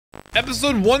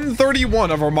Episode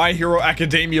 131 of our My Hero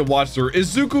Academia watch through,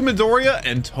 Izuku Midoriya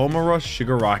and Tomura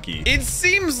Shigaraki. It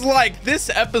seems like this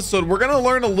episode we're gonna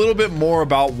learn a little bit more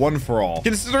about One For All.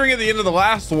 Considering at the end of the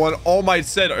last one, All Might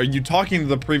said, "Are you talking to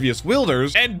the previous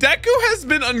wielders?" And Deku has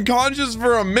been unconscious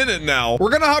for a minute now. We're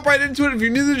gonna hop right into it. If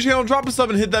you're new to the channel, drop a sub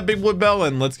and hit that big blue bell,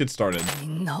 and let's get started.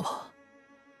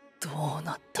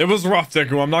 It was rough,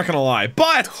 Deku, I'm not gonna lie,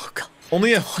 but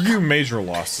only a few major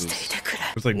losses.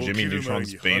 It's like Jimmy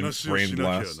Neutron's brain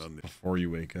blast before you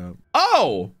wake up.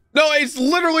 Oh! No, it's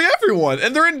literally everyone,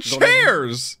 and they're in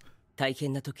chairs! Why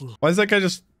is that guy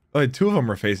just... Oh, wait, two of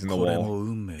them are facing the wall.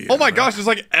 Oh my gosh, it's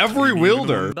like every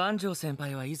wielder. Yeah,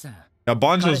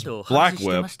 Banjo's Black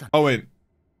Whip. Oh wait.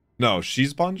 No,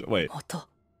 she's Banjo? Wait. Why are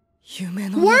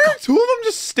two of them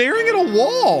just staring at a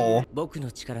wall?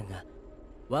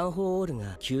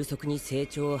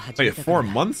 Wait, 4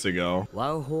 months ago?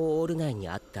 Oh,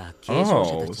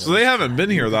 so they haven't been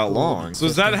here that long. So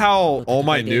is that how All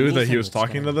Might knew that he was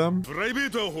talking to them?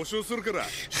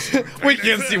 We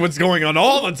can't see what's going on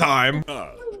all the time! Can't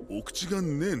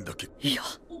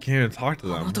even talk to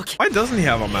them. Why doesn't he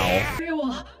have a mouth?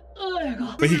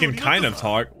 But he can kind of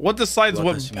talk. What decides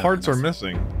what parts are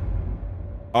missing?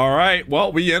 Alright,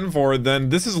 well, we in for it then.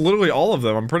 This is literally all of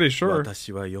them, I'm pretty sure. Fourth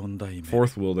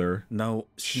wielder.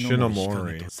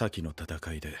 Shinomori.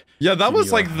 Yeah, that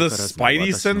was like the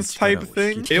Spidey sense type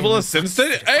thing. Able to sense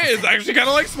it? Hey, it's actually kind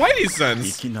of like Spidey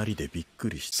sense.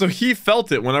 So he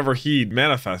felt it whenever he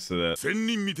manifested it.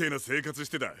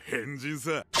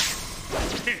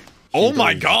 Oh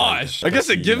my gosh! I guess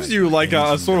it gives you like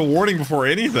a sort of warning before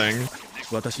anything.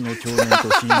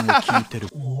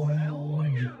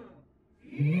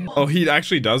 Oh, he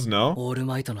actually does know?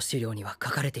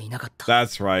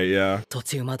 That's right, yeah.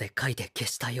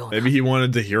 Maybe he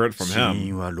wanted to hear it from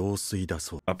him.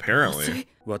 Apparently.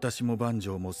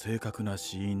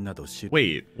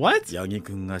 Wait, what? Not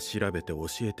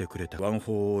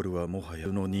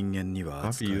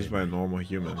be used by a normal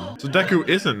human. So Deku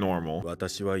isn't normal.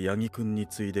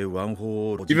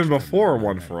 Even before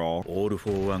One For All.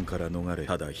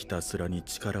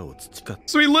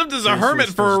 So he lived as a hermit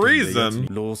for a reason.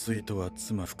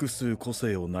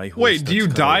 Wait, do you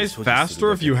die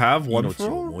faster if you have One For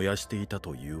All? Dog,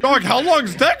 how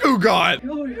long's Deku got?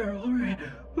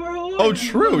 Oh,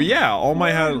 true, yeah. All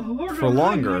Might had for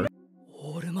longer.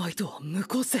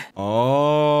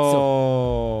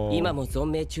 Oh.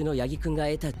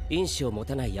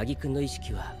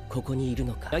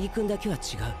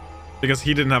 Because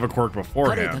he didn't have a quirk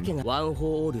before him. He's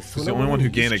the only one who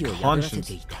gained a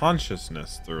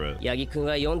consciousness through it.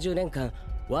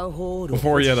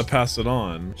 Before he had to pass it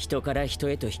on. To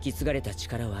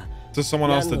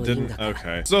someone else that didn't.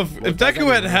 Okay. So if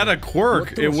Deku had had a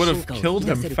quirk, it would have killed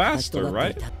him faster,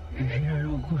 right?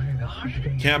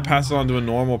 Can't pass it on to a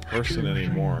normal person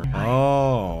anymore.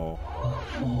 Oh.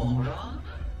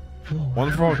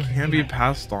 One For All can't be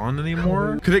passed on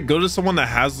anymore? Could it go to someone that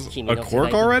has a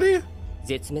quirk already?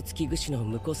 Who is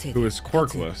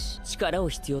quirkless?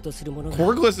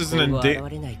 Quirkless isn't in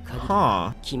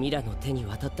Huh.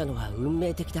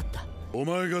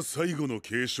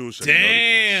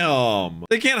 Damn!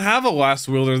 They can't have a last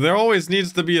wielder. There always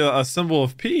needs to be a symbol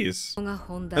of peace.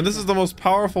 And this is the most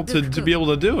powerful to be able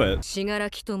to do it.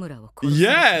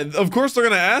 Yeah, of course they're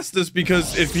gonna ask this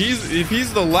because if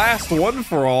he's the last One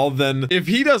For All, then if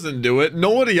he doesn't do it,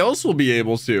 nobody else will be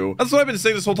able to. That's what I've been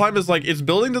saying this whole time, is like, it's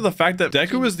building to the fact that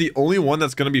Deku is the only one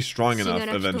that's gonna be strong enough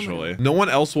eventually. No one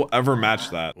else will ever match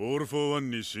that. It's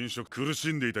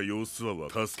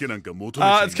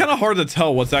kind of hard to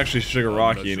tell what's actually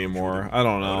Shigaraki anymore. I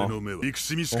don't know. Won't hold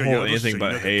anything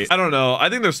but hate. I don't know. I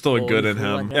think there's still a good in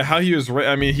him. Yeah, how he was.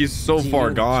 I mean, he's so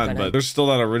far gone, but there's still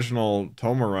that original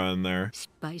Tomura in there.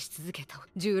 I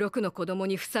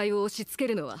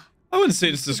wouldn't say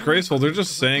it's disgraceful. They're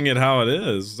just saying it how it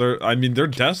is. I mean, they're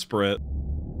desperate.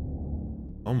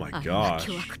 Oh my gosh.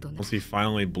 Once he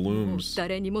finally blooms. Yeah,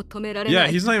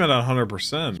 he's not even at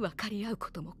 100%.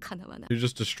 You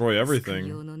just destroy everything.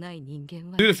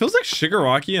 Dude, it feels like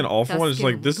Shigaraki and All For One is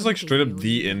like, this is like straight up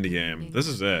the end game. This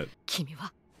is it.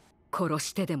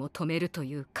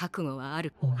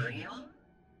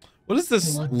 What is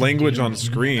this language on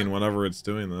screen whenever it's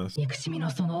doing this?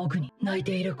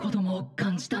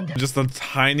 Just a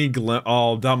tiny glimpse.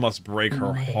 Oh, that must break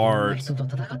her heart.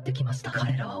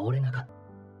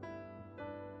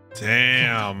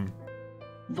 Damn.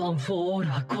 Wow,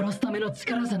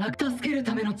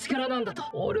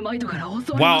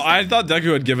 I thought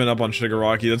Deku had given up on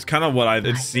Shigaraki. That's kind of what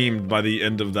it seemed by the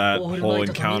end of that whole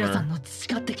encounter.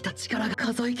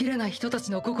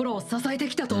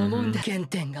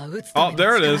 Oh,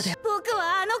 there it is.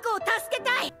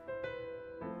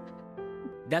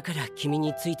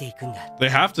 They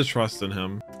have to trust in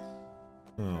him.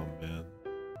 Oh man.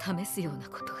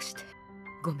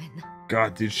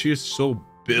 God, dude, she is so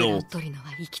built.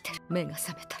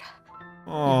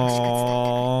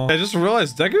 Oh, I just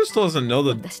realized Deku still doesn't know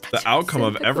the outcome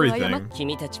of everything.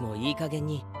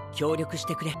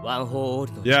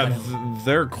 Yeah,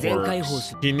 their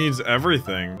quirks. He needs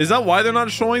everything. Is that why they're not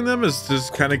showing them? Is to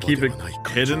just kind of keep it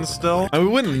hidden still? I mean,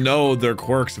 we wouldn't know their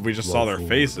quirks if we just saw their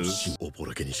faces.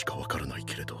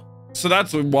 So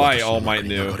that's why All Might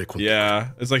knew. Yeah,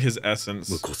 it's like his essence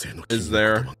is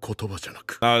there.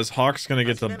 Now is Hawk's gonna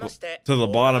get to the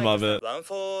bottom of it.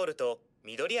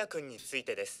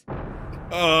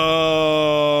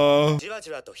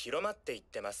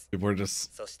 We're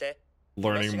just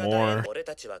learning more.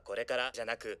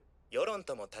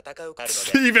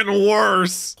 It's even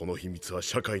worse. Now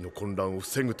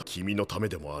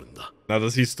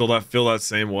does he still feel that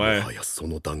same way?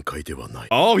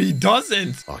 Oh, he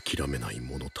doesn't.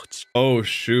 Oh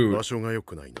shoot.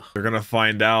 They're gonna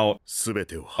find out.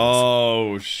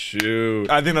 Oh shoot.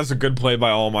 I think that's a good play by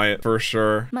All Might for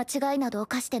sure. Without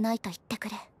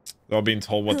being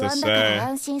told what to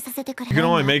say. You can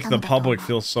only make the public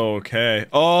feel so okay.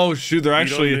 Oh shoot, they're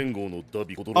actually...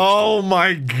 Oh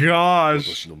my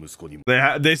gosh.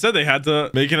 They said they had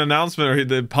to make an announcement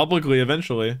or publicly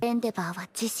eventually.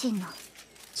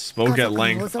 Spoke at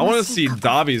length. I want to see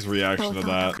Dabi's reaction to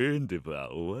that.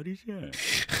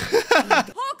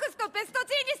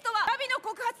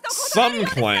 Some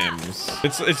claims.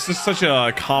 It's just such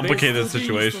a complicated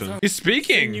situation. He's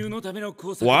speaking.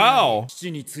 Wow.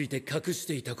 Yeah,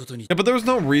 but there was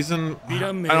no reason, I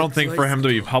don't think, for him to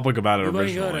be public about it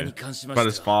originally. About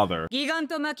his father.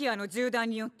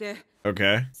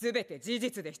 Okay.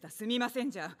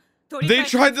 They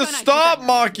tried to stop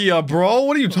Makia, bro.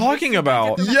 What are you talking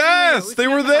about? Yes, they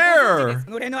were there.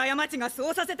 Through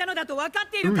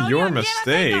your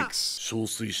mistakes.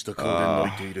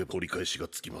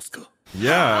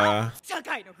 Yeah.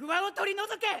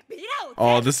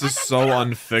 Oh, this is so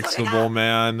unfixable,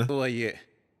 man.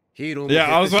 Yeah,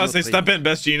 I was about to say, step in,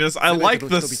 best genius. I like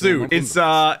the suit. It's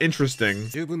interesting.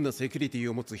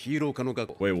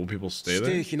 Wait, will people stay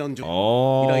there?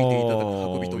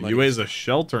 Oh, UA's a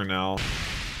shelter now.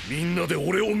 This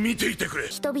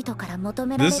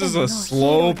is a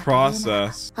slow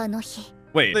process.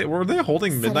 Wait, were they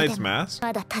holding Midnight's mask?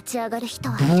 Bro,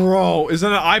 is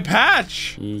that an eye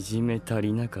patch? On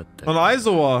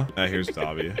Aizawa. Yeah, here's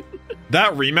Dabi.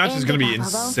 That rematch is gonna be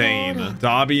insane.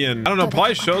 Dabi and, I don't know,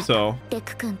 probably Shoto.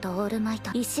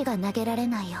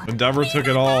 Endeavor took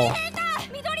it all.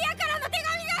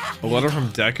 A letter from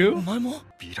Deku?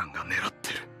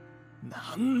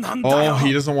 Oh,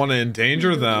 he doesn't want to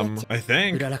endanger them, I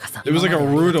think. It was like a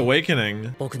rude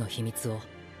awakening.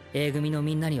 Oh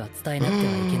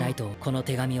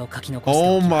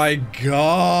my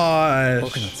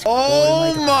gosh.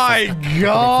 Oh my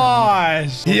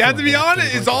gosh. He had to be on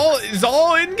it. It's all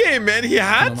in game, man. He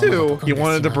had to. He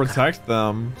wanted to protect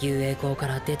them. He's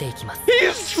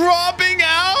dropping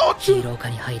out.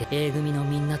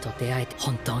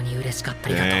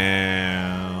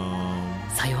 Damn.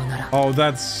 Oh,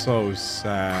 that's so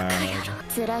sad.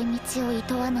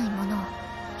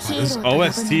 This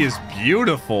OST is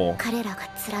beautiful. I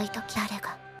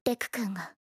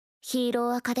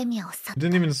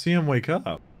didn't even see him wake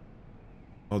up.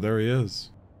 Oh, there he is.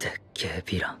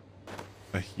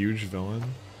 A huge villain.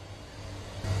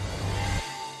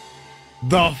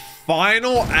 The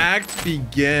final act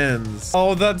begins.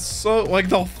 Oh, that's so, like,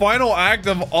 the final act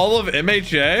of all of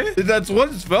MHA? That's what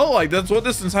it felt like. That's what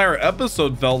this entire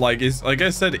episode felt like. Is, like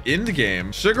I said, end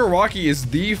game. Shigaraki is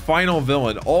the final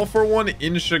villain. All for one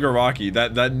in Shigaraki.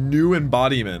 That new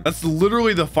embodiment. That's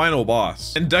literally the final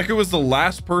boss. And Deku is the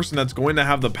last person that's going to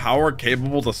have the power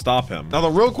capable to stop him. Now, the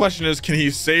real question is, can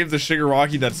he save the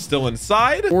Shigaraki that's still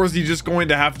inside? Or is he just going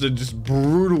to have to just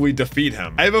brutally defeat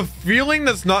him? I have a feeling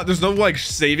there's no, like,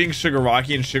 saving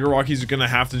Shigaraki, and Shigaraki's gonna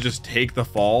have to just take the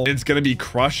fall. It's gonna be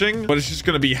crushing, but it's just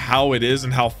gonna be how it is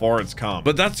and how far it's come.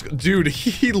 But that's, dude,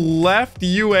 he left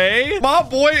UA? My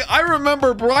boy, I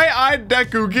remember bright-eyed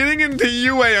Deku getting into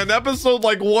UA in episode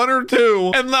like 1 or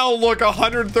 2, and now look,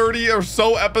 130 or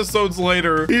so episodes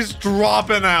later, he's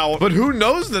dropping out. But who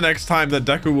knows the next time that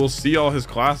Deku will see all his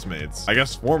classmates? I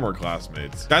guess former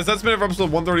classmates. Guys, that's been it for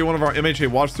episode 131 of our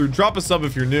MHA watch through. Drop a sub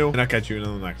if you're new, and I'll catch you in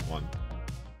the next one.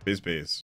 Peace, peace.